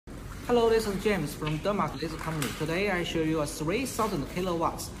Hello, this is James from DEMARK Laser Company. Today I show you a 3000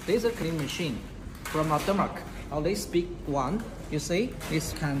 kilowatts laser cleaning machine from DEMARK. This big one, you see,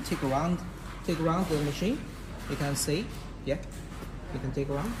 this can take around the machine. You can see, yeah, you can take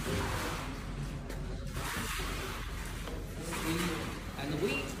around. And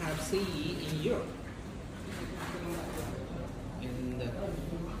we have CE in Europe.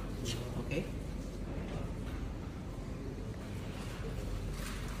 Okay.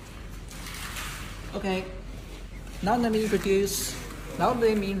 Okay, now let me introduce, there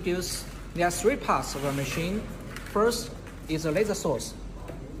are three parts of a machine. First is a laser source.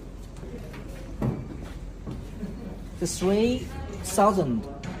 The 3000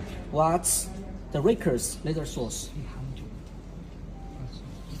 watts, the Raker's laser source.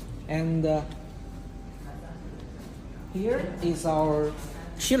 And here is our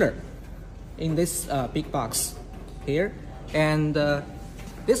chiller in this big box here. And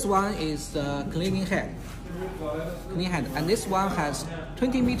this one is the cleaning head, and this one has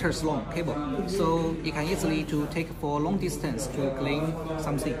 20 meters long cable, so you can easily to take for long distance to clean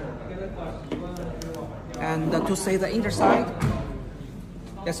something. And to see the inside,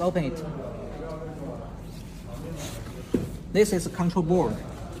 let's open it. This is a control board.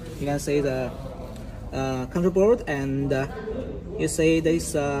 You can see the control board, and you see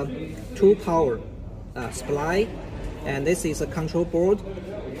this two power supply, and this is a control board.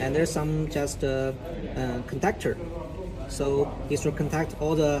 And there's some just contactor, so it will contact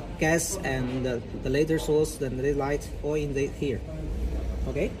all the gas and the laser source and the light all in here.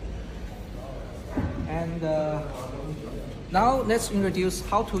 Okay. And now let's introduce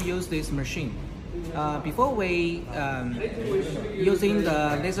how to use this machine. Before we using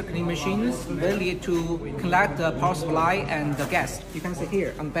the laser cleaning machines, we need to collect the power supply and the gas. You can see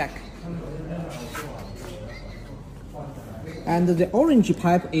here on the back. And the orange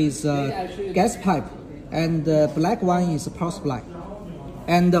pipe is gas pipe, and the black one is power supply.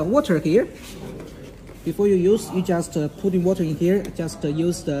 And the water here, before you use, you just put in water in here. Just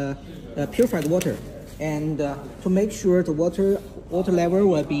use the purified water, and to make sure the water level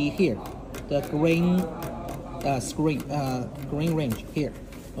will be here, the green green range here.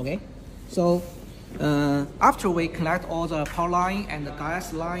 Okay, so after we collect all the power line and the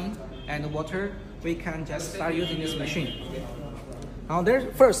gas line and the water, we can just start using this machine. Now there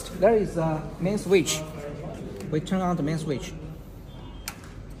is a main switch. We turn on the main switch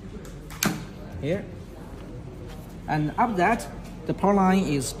here, and after that the power line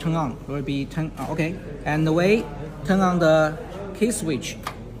is turned on. Will be turned on. Okay, and we turn on the key switch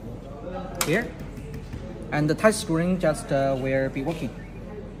here, and the touch screen just will be working.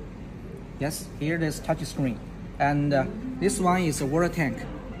 Yes, here there's touch screen, and this one is a water tank.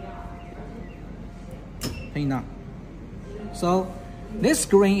 Now, so this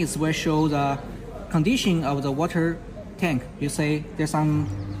screen will show the condition of the water tank. You see there's some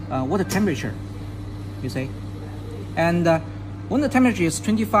water temperature, you see, and when the temperature is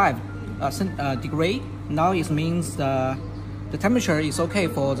 25 degree, now it means the temperature is okay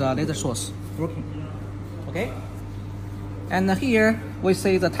for the laser source working. Okay, and here we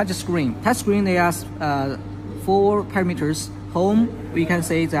see the touch screen. Touch screen, there are 4 parameters. Home, we can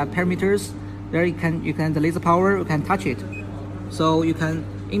say the parameters. There you can the laser power, you can touch it, so you can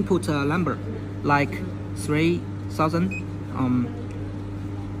input a number like 3000,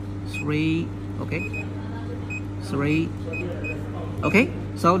 3, okay, 3, okay.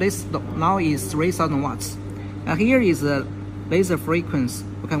 So this now is 3000 watts. Here is the laser frequency.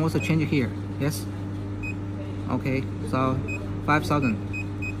 You can also change it here. Yes. Okay. So 5000.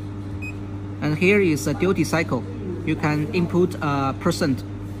 And here is a duty cycle. You can input a percent.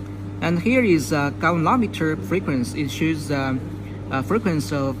 And here is a galvanometer frequency. It shows the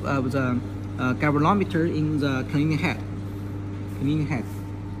frequency of the galvanometer in the cleaning head.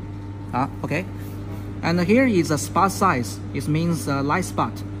 Okay. And here is a spot size. It means light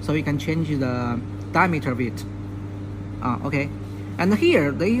spot, so you can change the diameter of it. Okay. And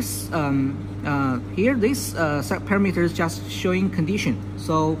here this parameter is just showing condition.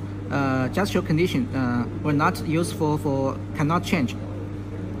 So just show condition. Will not useful for cannot change.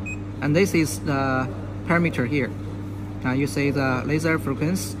 And this is the parameter here. You see the laser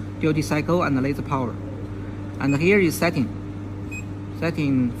frequency, duty cycle, and the laser power. And here is setting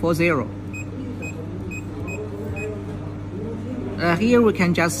 40. Here we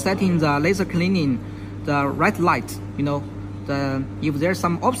can just set in the laser cleaning, the red light. You know, if there's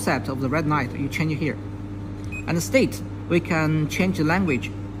some offset of the red light, you change it here. And the state, we can change the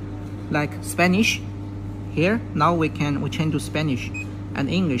language, like Spanish. Here now we change to Spanish and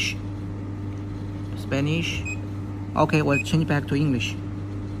English. Spanish. Okay, we'll change back to English.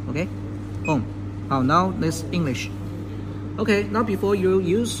 Okay, boom. Now this English. Okay, now before you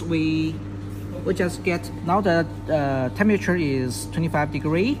use, we just get, now the temperature is 25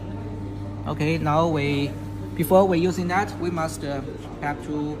 degree. Okay, now before we using that, we must have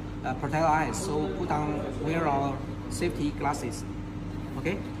to protect our eyes. So wear our safety glasses.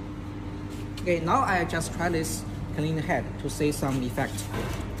 Okay. Okay, now I just try this clean head to see some effect.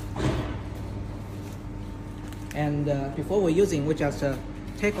 And before we're using, we just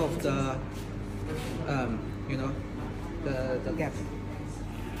take off the the gap.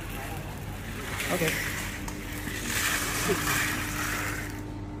 Okay.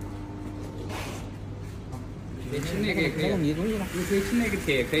 你清那个也可以，你可以清那个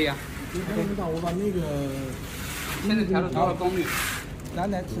铁也可以啊。我把那个现在调了功率。Now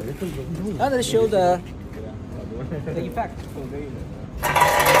let's show the effect.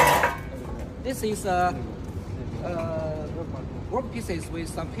 This is work pieces with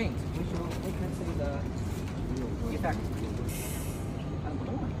some paint. We can see the effect.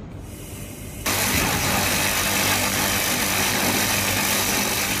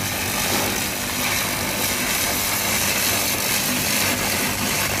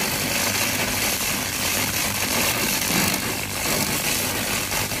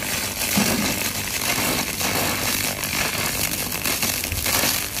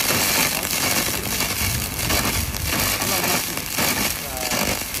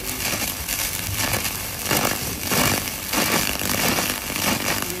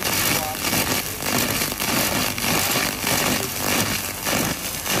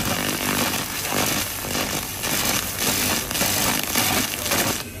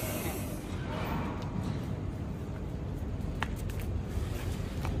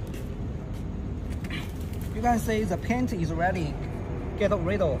 You can see the paint is already get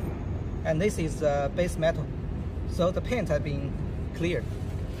rid of, and this is base metal, so the paint has been cleared.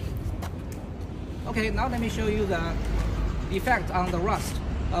 Okay, now let me show you the effect on the rust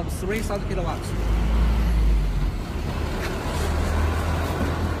of 3,000 kilowatts.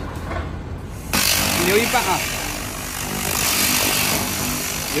留一半啊，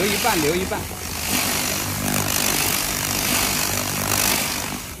留一半，留一半。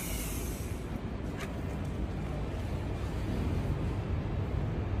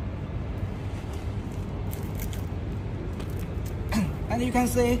And you can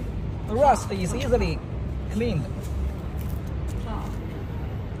see the rust is easily cleaned.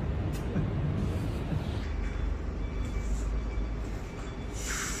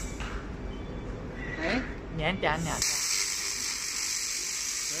 Okay. 两点。可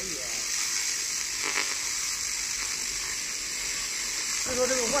以。所以说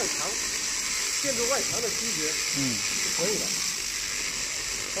这个外墙，建筑外墙的区别，是可以的，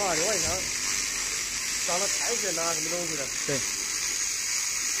是吧？这外墙长了苔藓呐，什么东西的。对。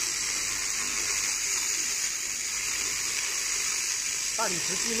大理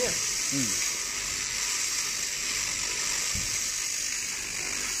石地面。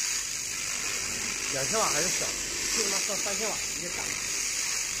2000瓦还是小，就他妈上3000瓦直接干。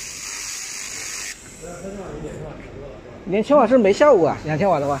3000瓦比2000瓦强多了。2000瓦是没效果啊，2000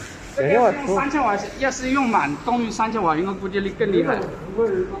瓦的话。2000瓦用3000瓦，要是用满动力3000瓦，应该估计更厉害。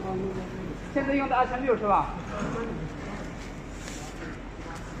现在用的2600是吧？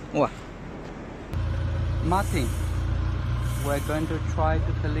哇。Martin, we're going to try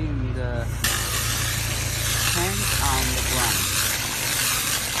to clean the paint on the ground.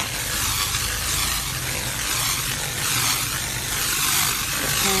 The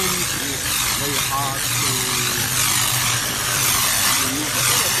paint is very hard to remove.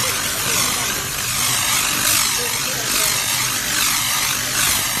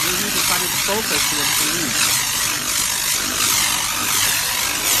 You need to try to focus with the clean.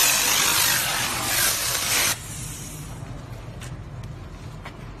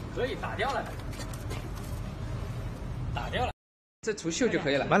 可以打掉了，打掉了，这除锈就可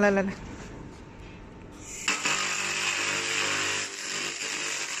以了。来。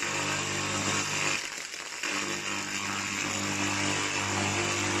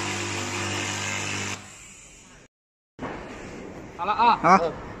好了啊。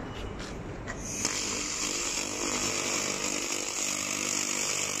好。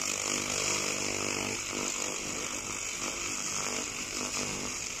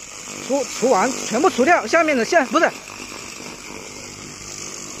除完，全部除掉，下面的线不是，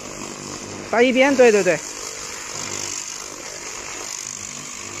打一边，对。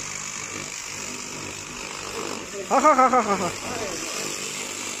好。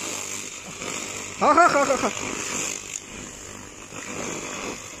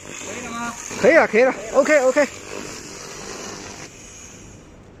可以了吗？可以了，OK。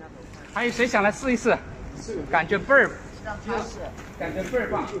还有谁想来试一试？感觉倍儿，感觉倍儿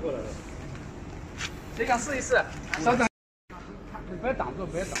棒。谁想试一试？稍等，别挡住，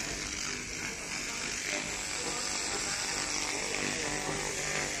别挡。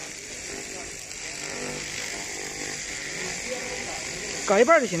搞一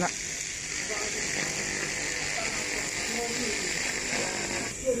半就行了。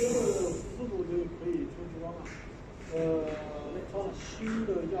这边的速度就可以充值光了。新的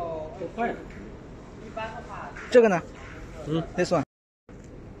要快。一般的话。这个呢？This one。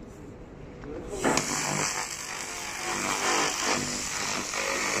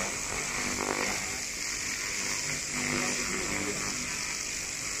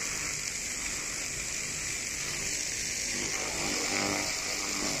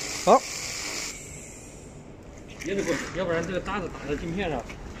好。也得过去，要不然这个渣子打在镜片上。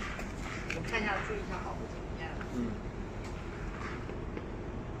我看一下，注意一下保护镜片。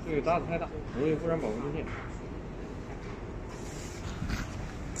这个渣子太大，容易污染保护镜片。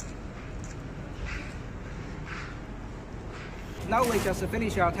Now we just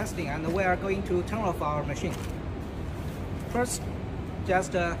finish our testing and we are going to turn off our machine. First,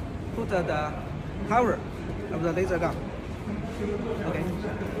 just put the cover of the laser gun. Okay.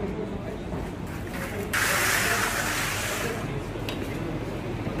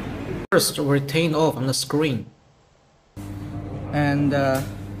 First, we turn off on the screen, and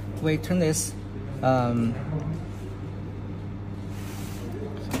we turn this.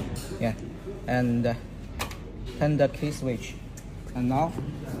 Yeah, and turn the key switch, and now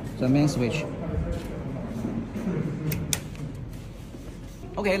the main switch.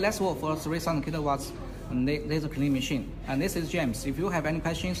 Okay, let's work for 3,000 kilowatts laser cleaning machine. And this is James. If you have any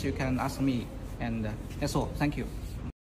questions, you can ask me. And that's all. Thank you.